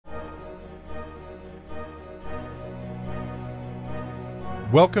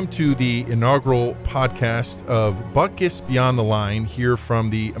Welcome to the inaugural podcast of Butkus Beyond the Line here from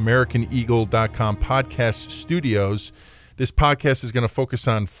the AmericanEagle.com podcast studios. This podcast is going to focus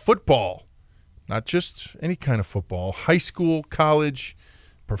on football, not just any kind of football, high school, college,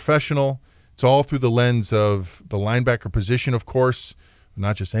 professional. It's all through the lens of the linebacker position, of course,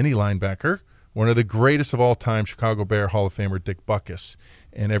 not just any linebacker, one of the greatest of all time, Chicago Bear Hall of Famer Dick Butkus,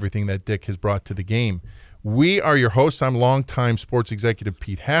 and everything that Dick has brought to the game. We are your hosts. I'm longtime sports executive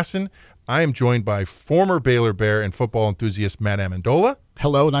Pete Hassan. I am joined by former Baylor Bear and football enthusiast Matt Amendola.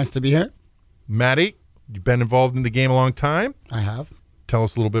 Hello, nice to be here. Matty, you've been involved in the game a long time. I have. Tell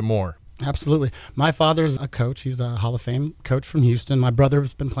us a little bit more. Absolutely. My father's a coach. He's a Hall of Fame coach from Houston. My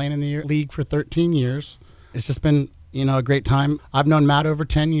brother's been playing in the league for 13 years. It's just been, a great time. I've known Matt over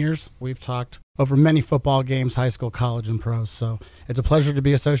 10 years. We've talked over many football games, high school, college, and pros. So it's a pleasure to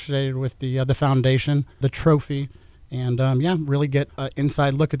be associated with the foundation, the trophy, and really get an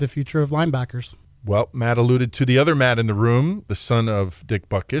inside look at the future of linebackers. Well, Matt alluded to the other Matt in the room, the son of Dick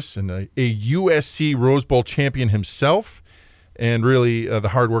Butkus, and a USC Rose Bowl champion himself, and really the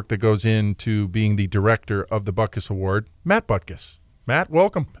hard work that goes into being the director of the Butkus Award, Matt Butkus. Matt,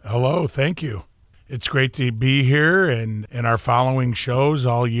 welcome. Hello, thank you. It's great to be here and in our following shows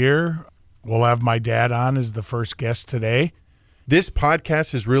all year. We'll have my dad on as the first guest today. This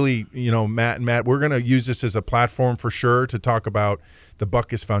podcast is really, Matt, we're going to use this as a platform for sure to talk about the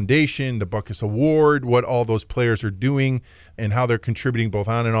Butkus Foundation, the Butkus Award, what all those players are doing and how they're contributing both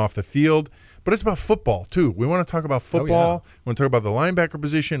on and off the field. But it's about football, too. We want to talk about football. Oh, yeah. We want to talk about the linebacker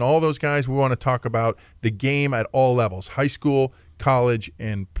position, all those guys. We want to talk about the game at all levels, high school, college,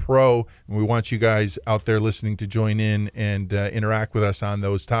 and pro. And we want you guys out there listening to join in and interact with us on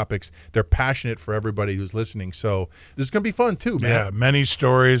those topics. They're passionate for everybody who's listening. So this is going to be fun, too, man. Yeah, many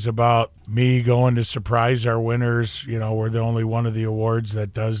stories about me going to surprise our winners. We're the only one of the awards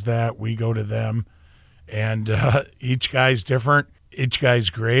that does that. We go to them. And each guy's different. Each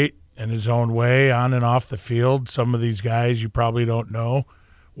guy's great in his own way, on and off the field. Some of these guys you probably don't know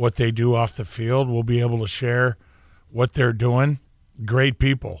what they do off the field. We'll be able to share what they're doing. Great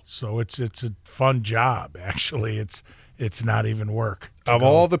people. So it's a fun job, actually. It's not even work. Of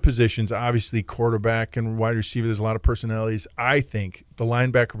all the positions, obviously quarterback and wide receiver, there's a lot of personalities. I think the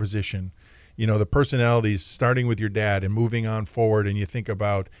linebacker position, the personalities starting with your dad and moving on forward, and you think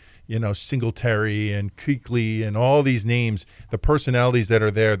about Singletary and Kuechly and all these names, the personalities that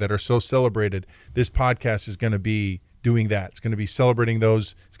are there that are so celebrated. This podcast is going to be doing that. It's going to be celebrating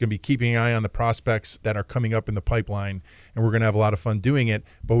those. It's going to be keeping an eye on the prospects that are coming up in the pipeline, and we're going to have a lot of fun doing it.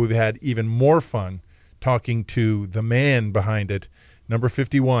 But we've had even more fun talking to the man behind it, number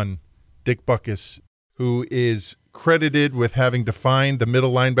 51, Dick Butkus, who is credited with having defined the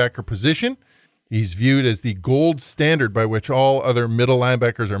middle linebacker position. He's viewed as the gold standard by which all other middle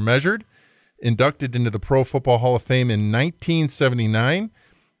linebackers are measured. Inducted into the Pro Football Hall of Fame in 1979.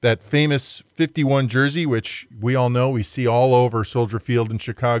 That famous 51 jersey, which we all know we see all over Soldier Field in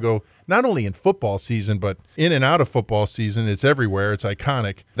Chicago, not only in football season, but in and out of football season. It's everywhere. It's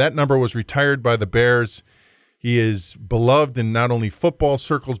iconic. That number was retired by the Bears. He is beloved in not only football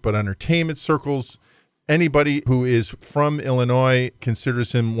circles, but entertainment circles. Anybody who is from Illinois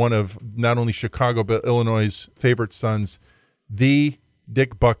considers him one of not only Chicago, but Illinois' favorite sons, the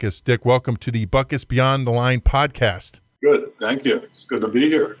Dick Butkus. Dick, welcome to the Butkus Beyond the Line podcast. Good. Thank you. It's good to be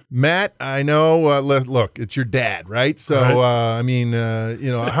here. Matt, I know, look, it's your dad, right? So,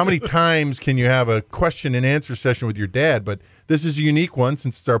 right. How many times can you have a question and answer session with your dad? But this is a unique one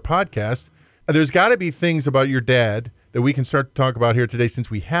since it's our podcast. There's got to be things about your dad that we can start to talk about here today since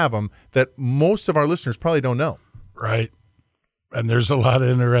we have them that most of our listeners probably don't know. Right. And there's a lot of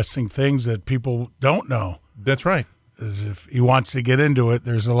interesting things that people don't know. That's right. As if he wants to get into it,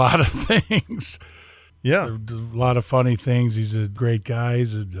 there's a lot of things. Yeah. There's a lot of funny things. He's a great guy.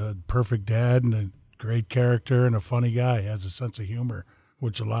 He's a perfect dad and a great character and a funny guy. He has a sense of humor,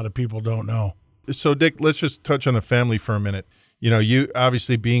 which a lot of people don't know. So, Dick, let's just touch on the family for a minute. You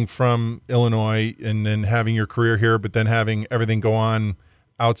obviously being from Illinois and then having your career here, but then having everything go on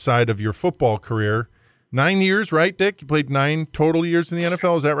outside of your football career. 9 years, right, Dick? You played 9 total years in the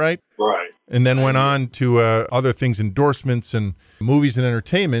NFL. Is that right? Right. And then went on to other things, endorsements and movies and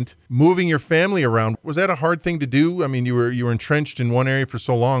entertainment. Moving your family around, was that a hard thing to do? I mean, you were entrenched in one area for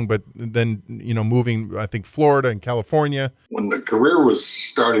so long, but then, moving, I think, Florida and California. When the career was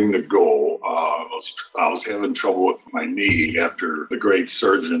starting to go, I was having trouble with my knee after the great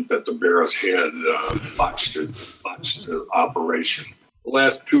surgeon that the Bears had botched the operation. The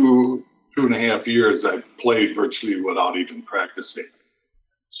last two and a half years, I played virtually without even practicing.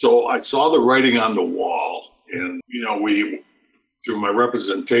 So I saw the writing on the wall, and, through my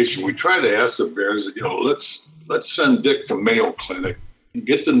representation, we try to ask the Bears, let's send Dick to Mayo Clinic,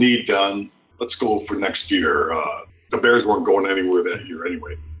 get the knee done. Let's go for next year. The Bears weren't going anywhere that year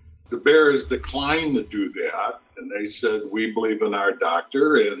anyway. The Bears declined to do that, and they said, we believe in our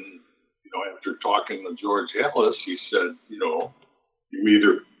doctor. And, after talking to George Ellis, he said, you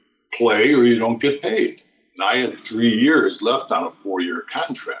either play or you don't get paid. And I had 3 years left on a 4-year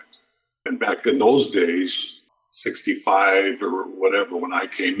contract. And back in those days, 65 or whatever, when I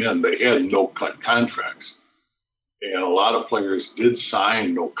came in, they had no-cut contracts. And a lot of players did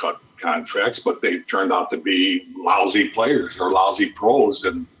sign no-cut contracts, but they turned out to be lousy players or lousy pros.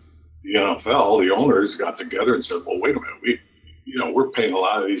 And the NFL, the owners got together and said, well, wait a minute, we're paying a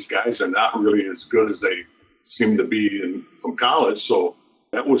lot of these guys. They're not really as good as they seem to be from college. So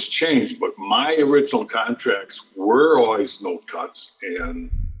that was changed. But my original contracts were always no cuts.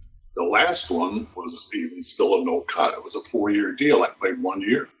 And the last one was even still a no cut. It was a 4-year deal. I played 1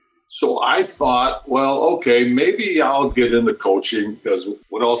 year. So I thought, well, okay, maybe I'll get into coaching because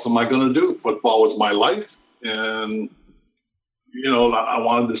what else am I going to do? Football was my life. And, I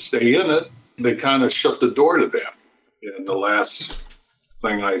wanted to stay in it. They kind of shut the door to that. And the last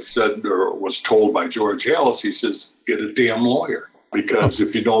thing I said or was told by George Ellis, he says, get a damn lawyer because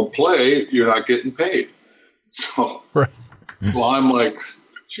if you don't play, you're not getting paid. So, well, I'm like,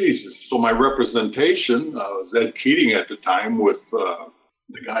 Jesus. So my representation, was Ed Keating at the time with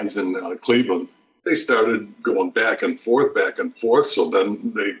the guys in Cleveland. They started going back and forth. So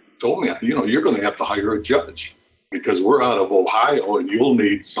then they told me, you're going to have to hire a judge because we're out of Ohio and you'll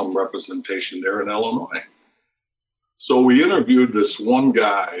need some representation there in Illinois. So we interviewed this one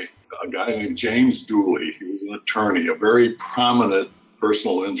guy, a guy named James Dooley. He was an attorney, a very prominent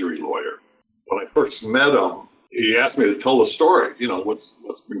personal injury lawyer. When I first met him, he asked me to tell the story, what's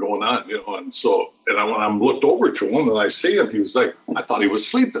been going on, when I looked over to him and I see him, he was like, I thought he was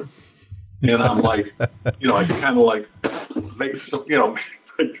sleeping. And I'm like, I kind of like make some,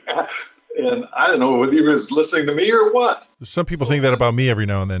 like that. And I don't know whether he was listening to me or what. Some people think that about me every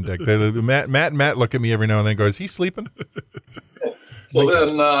now and then, Dick. Matt look at me every now and then and go, is he sleeping? So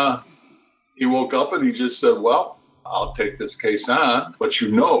then he woke up and he just said, well, I'll take this case on, but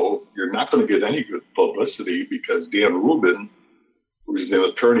you're not going to get any good publicity because Dan Rubin, who's the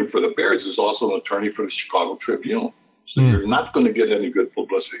attorney for the Bears, is also an attorney for the Chicago Tribune. So you're not going to get any good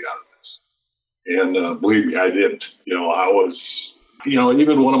publicity out of this. And believe me, I didn't. I was,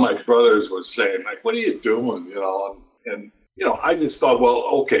 even one of my brothers was saying, like, what are you doing? And I just thought, well,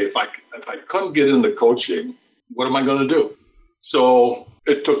 okay, if I couldn't get into coaching, what am I going to do? So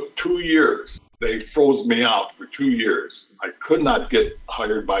it took 2 years. They froze me out for 2 years. I could not get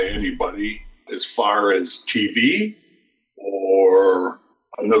hired by anybody as far as TV or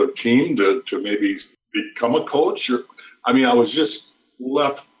another team to maybe become a coach. I was just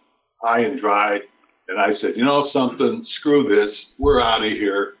left high and dry. And I said, something, screw this. We're out of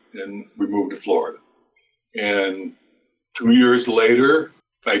here. And we moved to Florida. And 2 years later,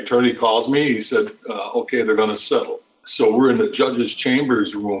 my attorney calls me. He said, okay, they're going to settle. So we're in the judge's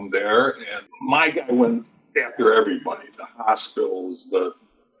chambers room there. And my guy went after everybody, the hospitals, the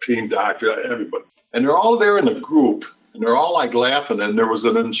team doctor, everybody. And they're all there in a group. And they're all like laughing. And there was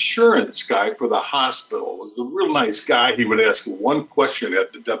an insurance guy for the hospital. It was a real nice guy. He would ask one question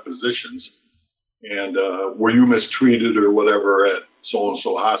at the depositions. And were you mistreated or whatever at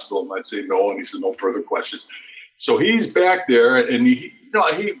so-and-so hospital? And I'd say no. And he said, no further questions. So he's back there. And he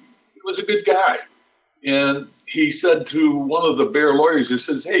was a good guy. And he said to one of the Bear lawyers, he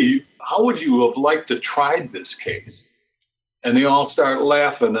says, hey, how would you have liked to try this case? And they all start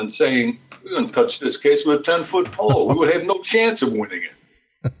laughing and saying, we wouldn't touch this case with a 10-foot pole. We would have no chance of winning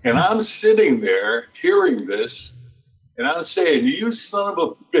it. And I'm sitting there hearing this, and I'm saying, you son of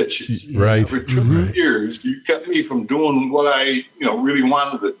a bitches. Right. For 2 years, you kept me from doing what I really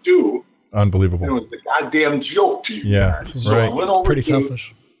wanted to do. Unbelievable. It was a goddamn joke to you guys. So I went over Pretty to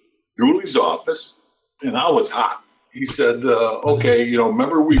selfish. Dooley's office, and I was hot. He said, okay,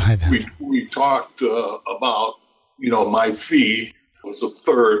 remember we talked about, my fee was a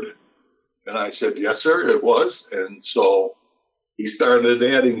third. And I said, yes, sir, it was. And so he started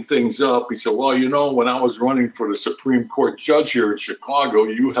adding things up. He said, well, when I was running for the Supreme Court judge here in Chicago,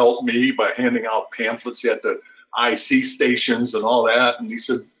 you helped me by handing out pamphlets at the IC stations and all that. And he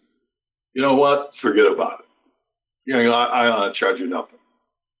said, you know what? Forget about it. I don't charge you nothing.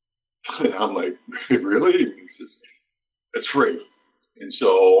 And I'm like, really? And he says, it's free. And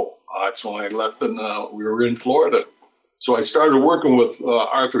so that's when I left and we were in Florida. So I started working with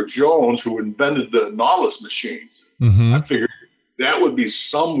Arthur Jones, who invented the Nautilus machines. Mm-hmm. I figured that would be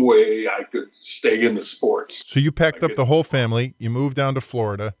some way I could stay in the sports. So you packed up the whole family. You moved down to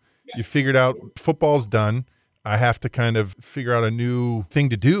Florida. You figured out football's done. I have to kind of figure out a new thing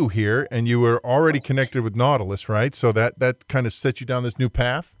to do here. And you were already connected with Nautilus, right? So that kind of set you down this new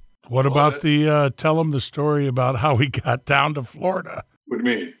path. What about tell them the story about how we got down to Florida? What do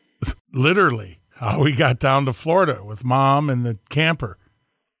you mean? Literally, how we got down to Florida with Mom and the camper.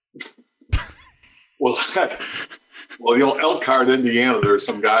 Well, Elkhart, Indiana, there's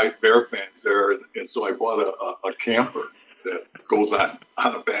some Bear fans there. And so I bought a camper that goes on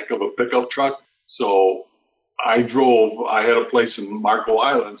the back of a pickup truck. So I had a place in Marco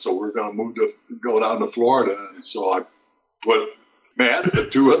Island, so we're going to go down to Florida. And so I put Matt, the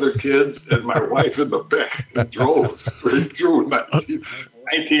 2 other kids, and my wife in the back and drove straight through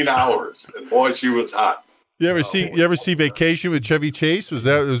 19 hours. And boy, she was hot. You ever see Vacation with Chevy Chase? Was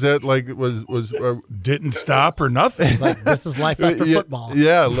that like didn't stop or nothing? Like, this is life after football.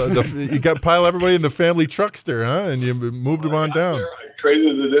 Yeah, you got pile everybody in the family truckster, huh? And you moved them on down. I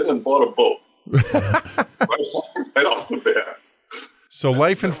traded it in and bought a boat right off the bat. So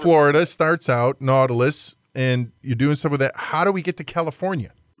life in Florida starts out Nautilus, and you're doing stuff with that. How do we get to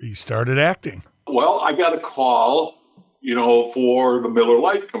California? You started acting. Well, I got a call, for the Miller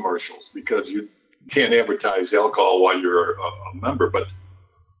Lite commercials because you can't advertise alcohol while you're a member, but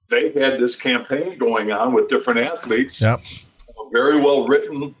they had this campaign going on with different athletes. Yep. Very well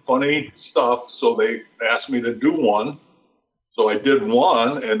written, funny stuff. So they asked me to do one. So I did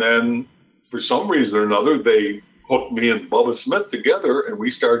one, and then for some reason or another, they hooked me and Bubba Smith together, and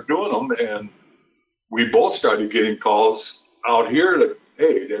we started doing them. And we both started getting calls out here that,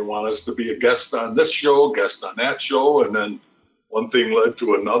 hey, they want us to be a guest on this show, guest on that show. And then one thing led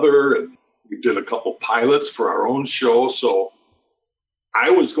to another, and we did a couple pilots for our own show. So I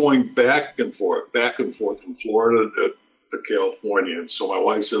was going back and forth from Florida to California. And so my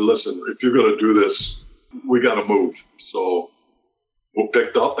wife said, listen, if you're going to do this, we got to move. So we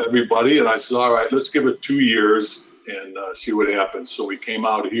picked up everybody, and I said, all right, let's give it 2 years and see what happens. So we came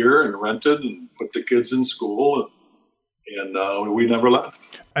out here and rented and put the kids in school, and we never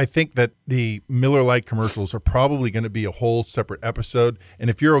left. I think that the Miller Lite commercials are probably going to be a whole separate episode. And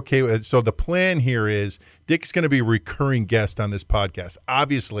if you're okay with it, so the plan here is Dick's going to be a recurring guest on this podcast.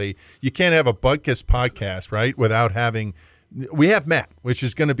 Obviously, you can't have a Butkus podcast, right, without having – we have Matt, which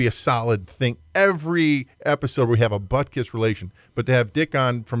is going to be a solid thing. Every episode we have a Butkus relation. But to have Dick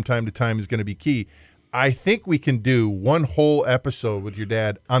on from time to time is going to be key. I think we can do one whole episode with your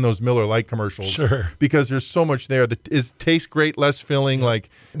dad on those Miller Lite commercials. Sure. Because there's so much there that tastes great, less filling. Yeah. Like,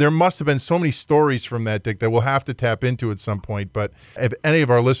 there must have been so many stories from that, Dick, that we'll have to tap into at some point. But if any of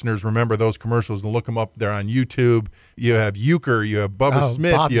our listeners remember those commercials, and look them up, they're on YouTube. You have Euchre, you have Bubba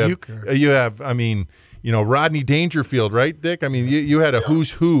Smith, Bob you have, Rodney Dangerfield, right, Dick? I mean, you had a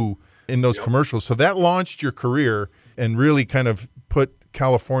who's who in those commercials. So that launched your career and really kind of put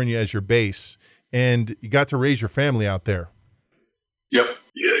California as your base. And you got to raise your family out there. Yep.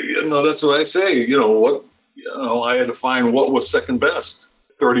 Yeah, that's what I say. I had to find what was second best.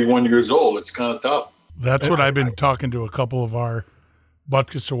 31 years old. It's kind of tough. That's what I've been talking to a couple of our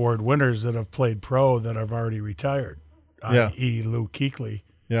Butkus Award winners that have played pro that have already retired. I.e. Lou Kuechly.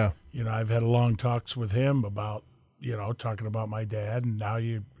 Yeah. I've had long talks with him about, talking about my dad, and now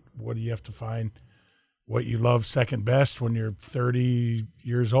what do you have to find what you love second best when you're 30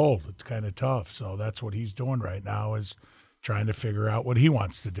 years old? It's kind of tough. So that's what he's doing right now, is trying to figure out what he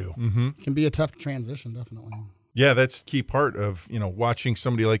wants to do. Mm-hmm. It can be a tough transition, definitely. Yeah, that's a key part of, watching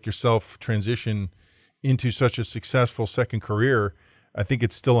somebody like yourself transition into such a successful second career. I think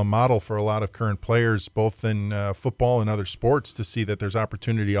it's still a model for a lot of current players, both in football and other sports, to see that there's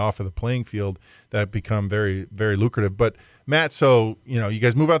opportunity off of the playing field that become very, very lucrative. But Matt, so, you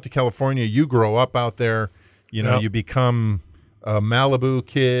guys move out to California, you grow up out there, you become a Malibu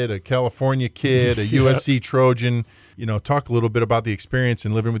kid, a California kid, a USC Trojan. Talk a little bit about the experience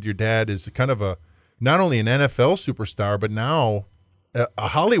and living with your dad as kind of not only an NFL superstar, but now a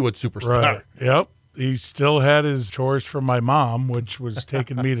Hollywood superstar. Right. Yep. He still had his chores from my mom, which was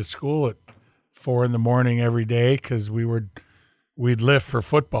taking me to school at 4 a.m. every day because we'd lift for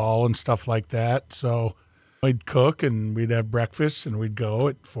football and stuff like that. So we'd cook and we'd have breakfast and we'd go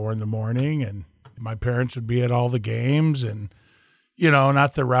at 4 a.m. and my parents would be at all the games, and,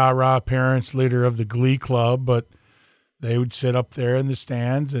 not the rah-rah parents, leader of the glee club, but they would sit up there in the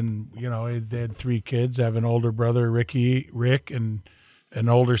stands, and, they had 3 kids. I have an older brother, Rick, and an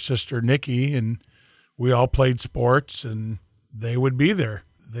older sister, Nikki, and we all played sports, and they would be there.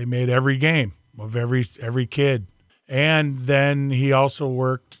 They made every game of every kid. And then he also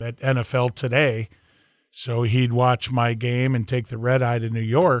worked at NFL Today, So he'd watch my game and take the red eye to New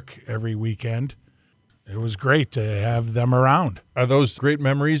York every weekend. It was great to have them around. Are those great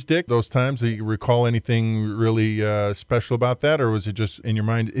memories, Dick? Those times, do you recall anything really special about that, or was it just in your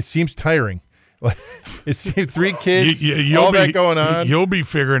mind? It seems tiring. Like, it's 3 kids, all that going on. You'll be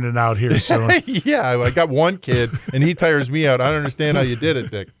figuring it out here soon. Yeah, I got 1 kid, and he tires me out. I don't understand how you did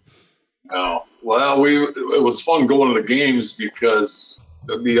it, Dick. Oh, well, it was fun going to the games because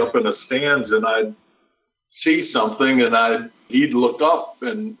I'd be up in the stands and I'd see something and he'd look up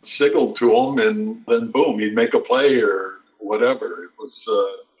and signal to him, and then boom, he'd make a play or whatever. It was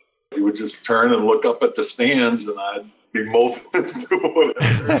he would just turn and look up at the stands, and I'd be motion.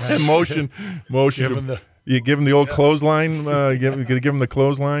 You give him the old clothesline. Give him the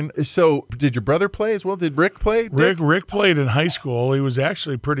clothesline. So, did your brother play as well? Did Rick play? Rick played in high school. He was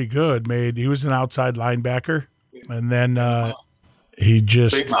actually pretty good. He was an outside linebacker, and then he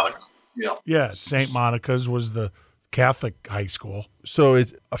just St. Monica. Yeah, St. Monica's was the Catholic high school. So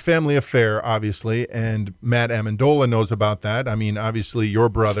it's a family affair, obviously, and Matt Amendola knows about that. I mean, obviously, your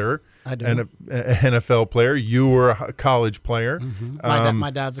brother, an NFL player, you were a college player. Mm-hmm. My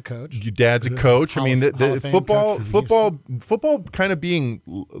dad's a coach. Your dad's a coach. I mean, the football kind of being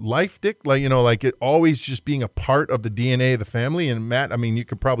life, Dick, like, like it always just being a part of the DNA of the family. And Matt, I mean, you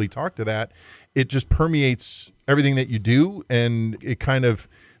could probably talk to that. It just permeates everything that you do, and it kind of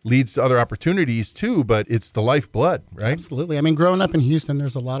leads to other opportunities too, but it's the lifeblood, right? Absolutely. I mean, growing up in Houston,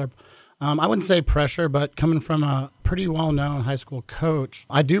 there's a lot of, I wouldn't say pressure, but coming from a pretty well-known high school coach,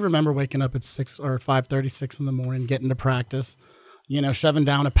 I do remember waking up at 6 or 5:36 in the morning, getting to practice, shoving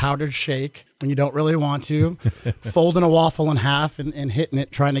down a powdered shake when you don't really want to, folding a waffle in half and hitting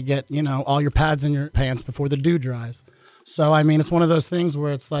it, trying to get, all your pads in your pants before the dew dries. So, I mean, it's one of those things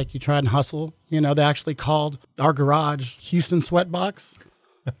where it's like you try and hustle. They actually called our garage Houston Sweatbox.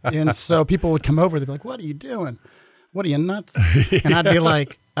 And so people would come over, they'd be like, "What are you doing? What are you, nuts?" And I'd be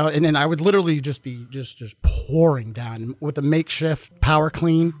like, and then I would literally just be just pouring down with a makeshift power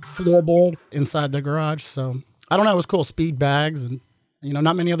clean floorboard inside the garage. So I don't know, it was cool. Speed bags, and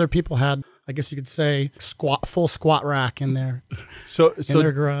not many other people had, I guess you could say, full squat rack in their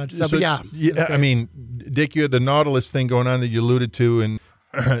their garage. So but yeah, I mean, Dick, you had the Nautilus thing going on that you alluded to, and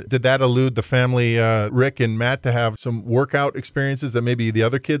did that elude the family, Rick and Matt, to have some workout experiences that maybe the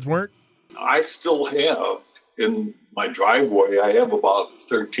other kids weren't? I still have in my driveway, I have about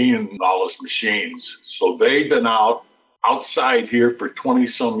 13 Nautilus machines. So they've been outside here for 20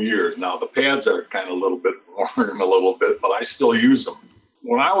 some years. Now the pads are kind of a little bit worn a little bit, but I still use them.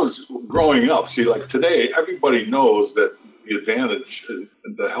 When I was growing up, see, like today, everybody knows that the advantage and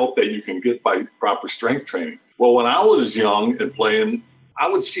the help that you can get by proper strength training. Well, when I was young and playing, I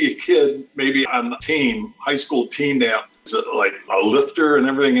would see a kid maybe on a team, high school team that was like a lifter and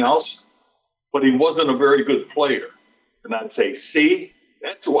everything else, but he wasn't a very good player. And I'd say, see,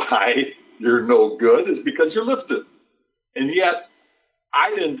 that's why you're no good, is because you're lifted. And yet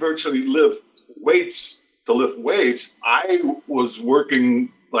I didn't virtually lift weights to lift weights. I was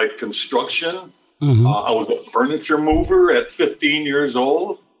working like construction. Mm-hmm. I was a furniture mover at 15 years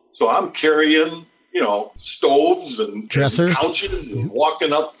old. So I'm carrying stoves and dressers, couches, and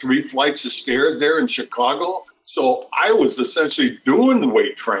walking up 3 flights of stairs there in Chicago. So I was essentially doing the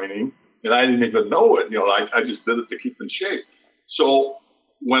weight training, and I didn't even know it. I just did it to keep in shape. So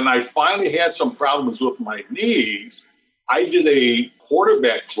when I finally had some problems with my knees, I did a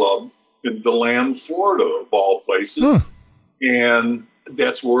quarterback club in DeLand, Florida, of all places. And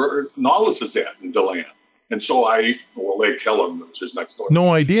that's where Nautilus is at, in DeLand. And so Lake Helen, which is next door. No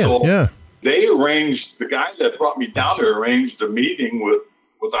idea. So, yeah. They arranged, the guy that brought me down there arranged a meeting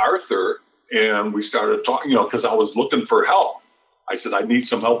with Arthur, and we started talking, because I was looking for help. I said, I need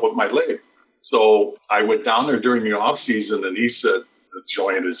some help with my leg. So I went down there during the off season, and he said, the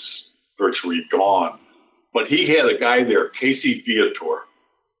joint is virtually gone. But he had a guy there, Casey Viator.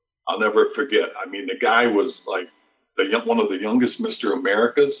 I'll never forget. I mean, the guy was like one of the youngest Mr.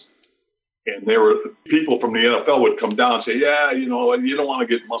 Americas. And there were people from the NFL would come down and say, yeah, you don't want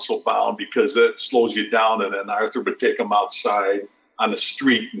to get muscle bound because it slows you down. And then Arthur would take him outside on the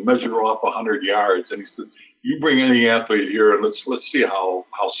street and measure off 100 yards. And he said, you bring any athlete here and let's see how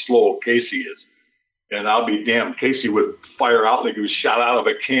slow Casey is. And I'll be damned, Casey would fire out like he was shot out of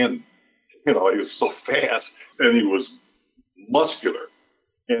a cannon. He was so fast and he was muscular.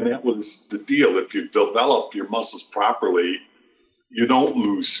 And that was the deal. If you develop your muscles properly, you don't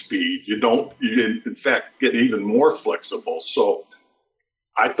lose speed. You in fact get even more flexible. So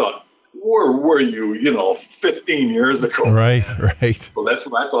I thought, where were you, 15 years ago? Right. So that's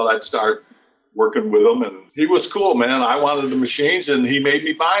when I thought I'd start working with him, and he was cool, man. I wanted the machines, and he made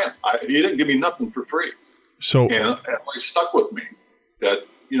me buy them. He didn't give me nothing for free. So, and it always stuck with me that,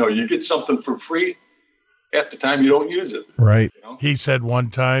 you get something for free, half the time you don't use it. Right. He said one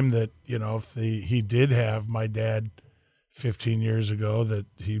time that, if he did have my dad 15 years ago, that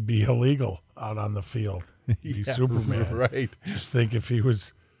he'd be illegal out on the field. He'd be Superman. Right. Just think if he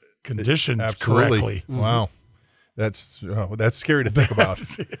was conditioned Absolutely. correctly. Wow. That's scary to think about.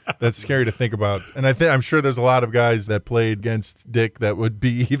 That's scary to think about. And I'm sure there's a lot of guys that played against Dick that would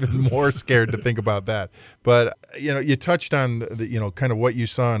be even more scared to think about that. But, you touched on the, kind of what you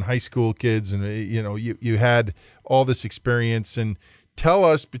saw in high school kids, and, you had all this experience. And tell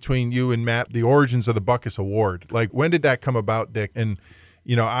us, between you and Matt, the origins of the Butkus Award. Like, when did that come about, Dick? And,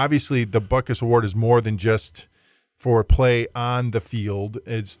 obviously the Butkus Award is more than just for play on the field.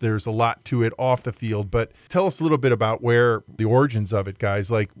 There's a lot to it off the field, but tell us a little bit about where the origins of it, guys.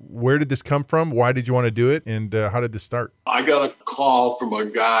 Like, where did this come from? Why did you want to do it? And how did this start? I got a call from a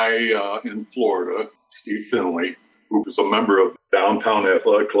guy in Florida, Steve Finley, who was a member of Downtown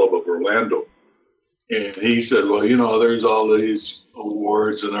Athletic Club of Orlando. And he said, well, there's all these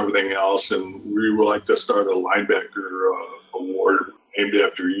awards and everything else, and we would like to start a linebacker award named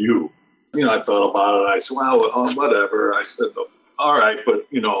after you. I thought about it. I said, well, whatever. I said, all right, but,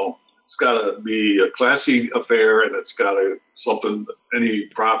 it's got to be a classy affair, and it's got to something, any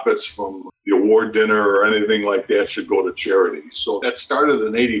profits from the award dinner or anything like that should go to charity. So that started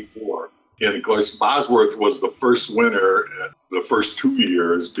in '84. And, of course, Bosworth was the first winner the first 2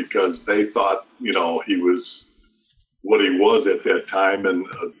 years because they thought, he was what he was at that time, and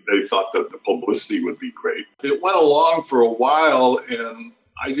they thought that the publicity would be great. It went along for a while, and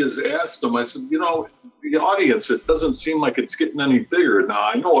I just asked them, I said, the audience, it doesn't seem like it's getting any bigger. Now,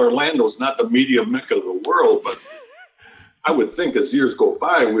 I know Orlando's not the media mecca of the world, but I would think as years go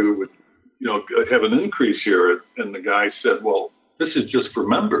by, we would, have an increase here. And the guy said, well, this is just for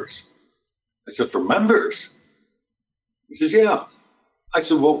members. I said, for members? He says, yeah. I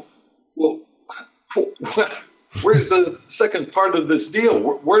said, well, where's the second part of this deal?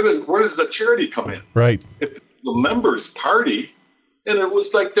 Where does the charity come in? Right. If the members party, and it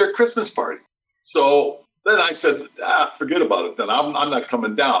was like their Christmas party. So then I said, forget about it then. I'm not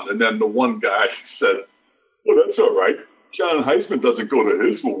coming down. And then the one guy said, well, that's all right. John Heisman doesn't go to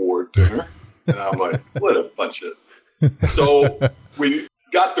his award dinner. And I'm like, what a bunch of... So we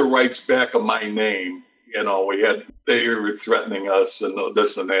got the rights back of my name. They were threatening us and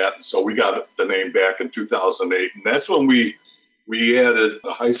this and that. So we got the name back in 2008. And that's when we added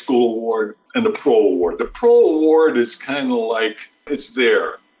the high school award and the pro award. The pro award is kind of like, it's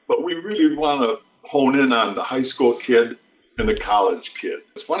there, but we really want to hone in on the high school kid and the college kid.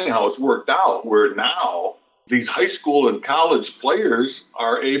 It's funny how it's worked out, where now these high school and college players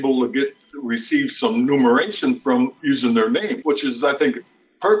are able to receive some numeration from using their name, which is, I think,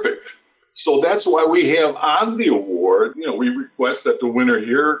 perfect. So that's why we have on the award, we request that the winner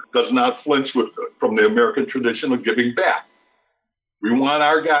here does not flinch from the American tradition of giving back. We want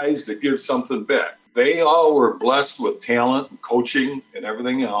our guys to give something back. They all were blessed with talent and coaching and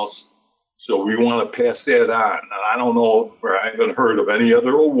everything else. So we want to pass that on. And I don't know, or I haven't heard of any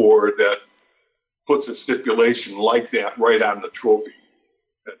other award that puts a stipulation like that right on the trophy.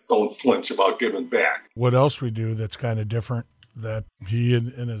 That don't flinch about giving back. What else we do that's kind of different, that he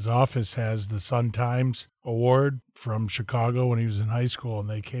in his office has the Sun-Times Award from Chicago when he was in high school, and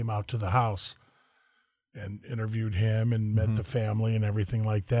they came out to the house and interviewed him and met the family and everything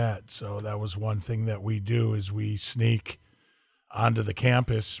like that. So that was one thing that we do, is we sneak onto the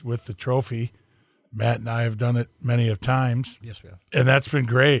campus with the trophy. Matt and I have done it many of times. Yes, we have. And that's been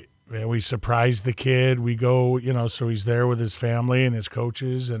great. Man, we surprise the kid. We go, so he's there with his family and his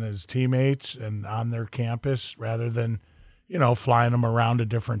coaches and his teammates and on their campus, rather than, flying them around to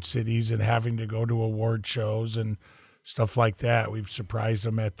different cities and having to go to award shows and stuff like that. We've surprised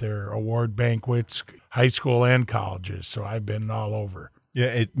them at their award banquets, high school and colleges. So I've been all over. Yeah,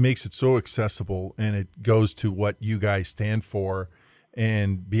 it makes it so accessible, and it goes to what you guys stand for.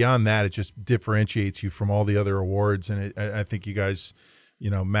 And beyond that, it just differentiates you from all the other awards. And I think you guys,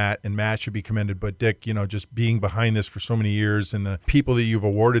 Matt should be commended. But Dick, just being behind this for so many years, and the people that you've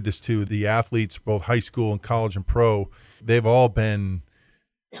awarded this to, the athletes, both high school and college and pro, they've all been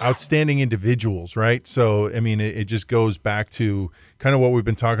outstanding individuals, right? So, it just goes back to kind of what we've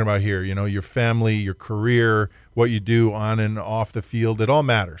been talking about here, your family, your career, what you do on and off the field. It all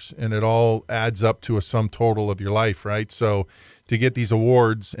matters, and it all adds up to a sum total of your life, right? So to get these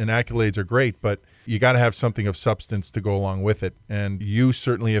awards and accolades are great, but you got to have something of substance to go along with it. And you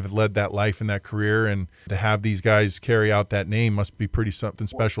certainly have led that life and that career, and to have these guys carry out that name must be pretty something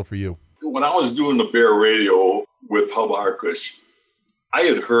special for you. when I was doing the Bear Radio with Hub Arkush, I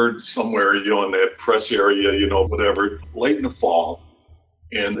had heard somewhere, in that press area, whatever, late in the fall.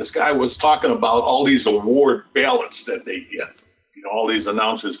 And this guy was talking about all these award ballots that they get. All these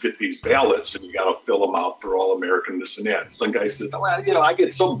announcers get these ballots and you got to fill them out for All-American, this and that. Some guy says, well, I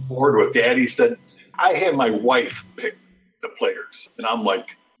get so bored with that. He said, I had my wife pick the players. And I'm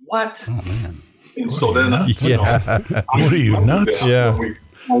like, what? Oh, man. And so then, what are you, nuts? Yeah.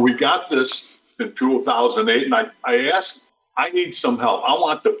 When we got this in 2008, and I asked, I need some help. I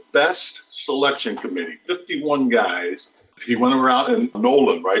want the best selection committee, 51 guys. He went around, and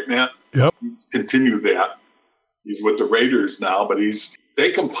Nolan, right, Matt? Yep. Continued that. He's with the Raiders now, but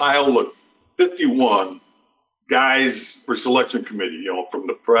they compiled 51 guys for selection committee, from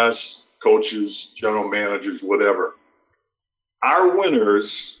the press, coaches, general managers, whatever. Our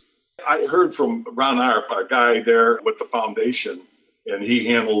winners, I heard from Ron Arp, a guy there with the foundation, and he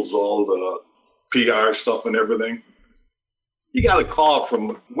handles all the PR stuff and everything. He got a call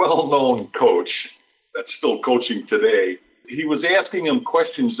from a well-known coach that's still coaching today. He was asking him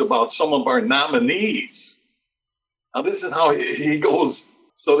questions about some of our nominees. Now, this is how he goes.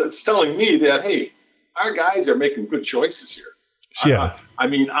 So that's telling me that, hey, our guys are making good choices here. Yeah. I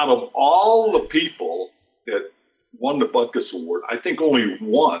mean, out of all the people that won the Butkus Award, I think only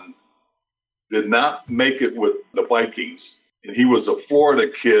one did not make it with the Vikings. And he was a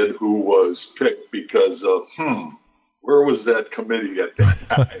Florida kid who was picked because of, where was that committee at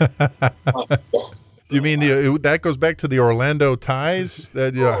that time? You mean that goes back to the Orlando ties?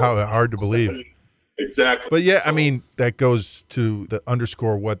 That how hard to believe. Exactly. But yeah, I mean, that goes to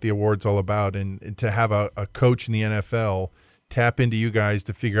underscore what the award's all about, and to have a coach in the NFL tap into you guys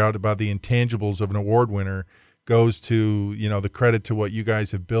to figure out about the intangibles of an award winner goes to, the credit to what you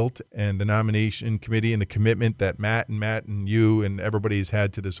guys have built and the nomination committee and the commitment that Matt and you and everybody has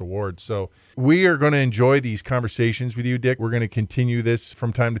had to this award. So we are going to enjoy these conversations with you, Dick. We're going to continue this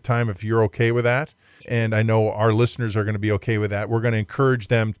from time to time if you're okay with that. And I know our listeners are going to be okay with that. We're going to encourage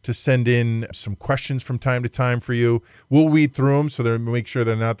them to send in some questions from time to time for you. We'll weed through them so that make sure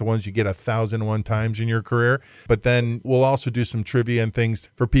they're not the ones you get 1,001 times in your career. But then we'll also do some trivia and things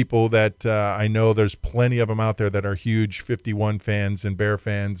for people that I know there's plenty of them out there that are huge 51 fans and Bear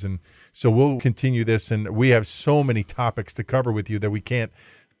fans. And so we'll continue this. And we have so many topics to cover with you that we can't.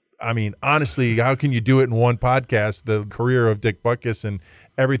 I mean, honestly, how can you do it in one podcast, the career of Dick Butkus and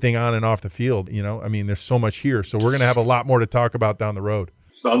everything on and off the field? I mean, there's so much here. So we're going to have a lot more to talk about down the road.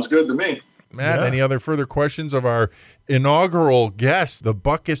 Sounds good to me. Matt, any other further questions of our inaugural guest, the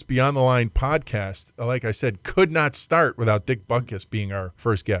Butkus Beyond the Line podcast? Like I said, could not start without Dick Butkus being our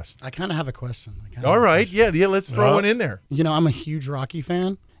first guest. I kind of have a question. All right. Yeah, let's throw one in there. I'm a huge Rocky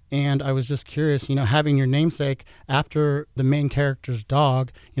fan. And I was just curious, having your namesake after the main character's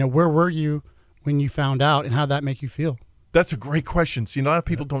dog, where were you when you found out, and how did that make you feel? That's a great question. See, a lot of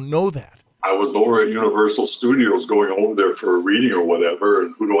people don't know that. I was over at Universal Studios going over there for a reading or whatever,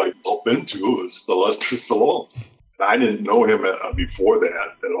 and who do I bump into? It was Sylvester Stallone. I didn't know him before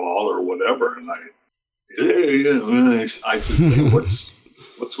that at all or whatever. And I said, hey,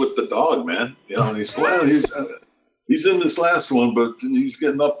 what's with the dog, man? And he said, well, he's in this last one, but he's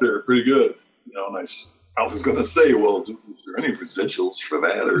getting up there pretty good. And I was going to say, well, is there any residuals for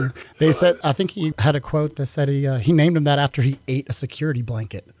that? Or they said, I think he had a quote that said he named him that after he ate a security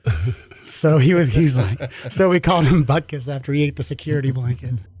blanket. So he's like, so we called him Butkus after he ate the security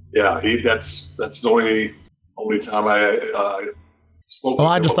blanket. Yeah, that's the only time I spoke. Well,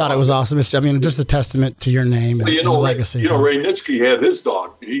 I just thought it was awesome. Just a testament to your name and the legacy. Ray Nitschke had his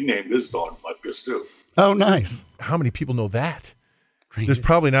dog. He named his dog Butkus too. Oh, nice. How many people know that? There's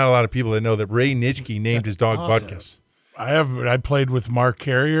probably not a lot of people that know that Ray Nitschke named his dog awesome. Butkus. I played with Mark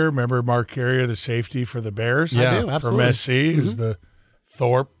Carrier. Remember Mark Carrier, the safety for the Bears? Yeah, I do, absolutely. From SC. He's the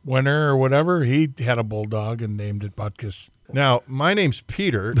Thorpe winner or whatever. He had a bulldog and named it Butkus. Now, my name's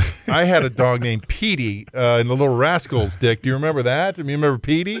Peter. I had a dog named Petey in the Little Rascals, Dick. Do you remember that? Do you remember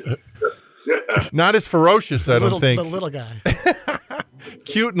Petey? Yeah. Not as ferocious, I don't think. The little guy.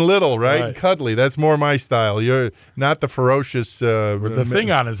 Cute and little, right? Cuddly. That's more my style. You're not the ferocious with the thing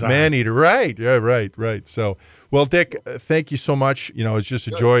on his eye. Man-eater. Right. Yeah, right. So, well, Dick, thank you so much. It's just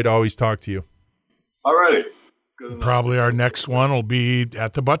a joy to always talk to you. All righty. Probably our next one will be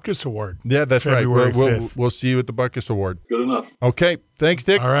at the Butkus Award. Yeah, that's February right. We'll see you at the Butkus Award. Good enough. Okay. Thanks,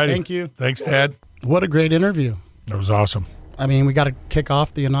 Dick. All righty. Thank you. Thanks, Dad. What a great interview. That was awesome. We got to kick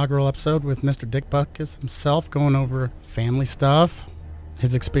off the inaugural episode with Mr. Dick Butkus himself going over family stuff,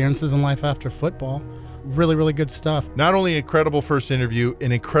 his experiences in life after football. Really, really good stuff. Not only an incredible first interview,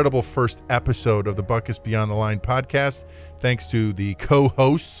 an incredible first episode of the Butkus Beyond the Line podcast. Thanks to the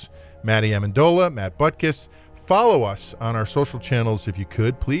co-hosts, Matty Amendola, Matt Butkus. Follow us on our social channels if you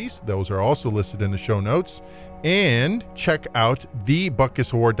could, please. Those are also listed in the show notes. And check out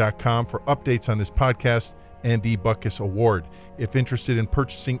thebutkusaward.com for updates on this podcast and the Butkus Award. If interested in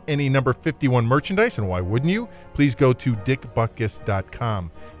purchasing any number 51 merchandise, and why wouldn't you, please go to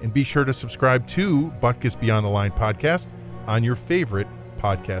dickbutkus.com. And be sure to subscribe to Butkus Beyond the Line podcast on your favorite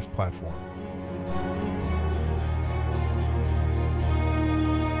podcast platform.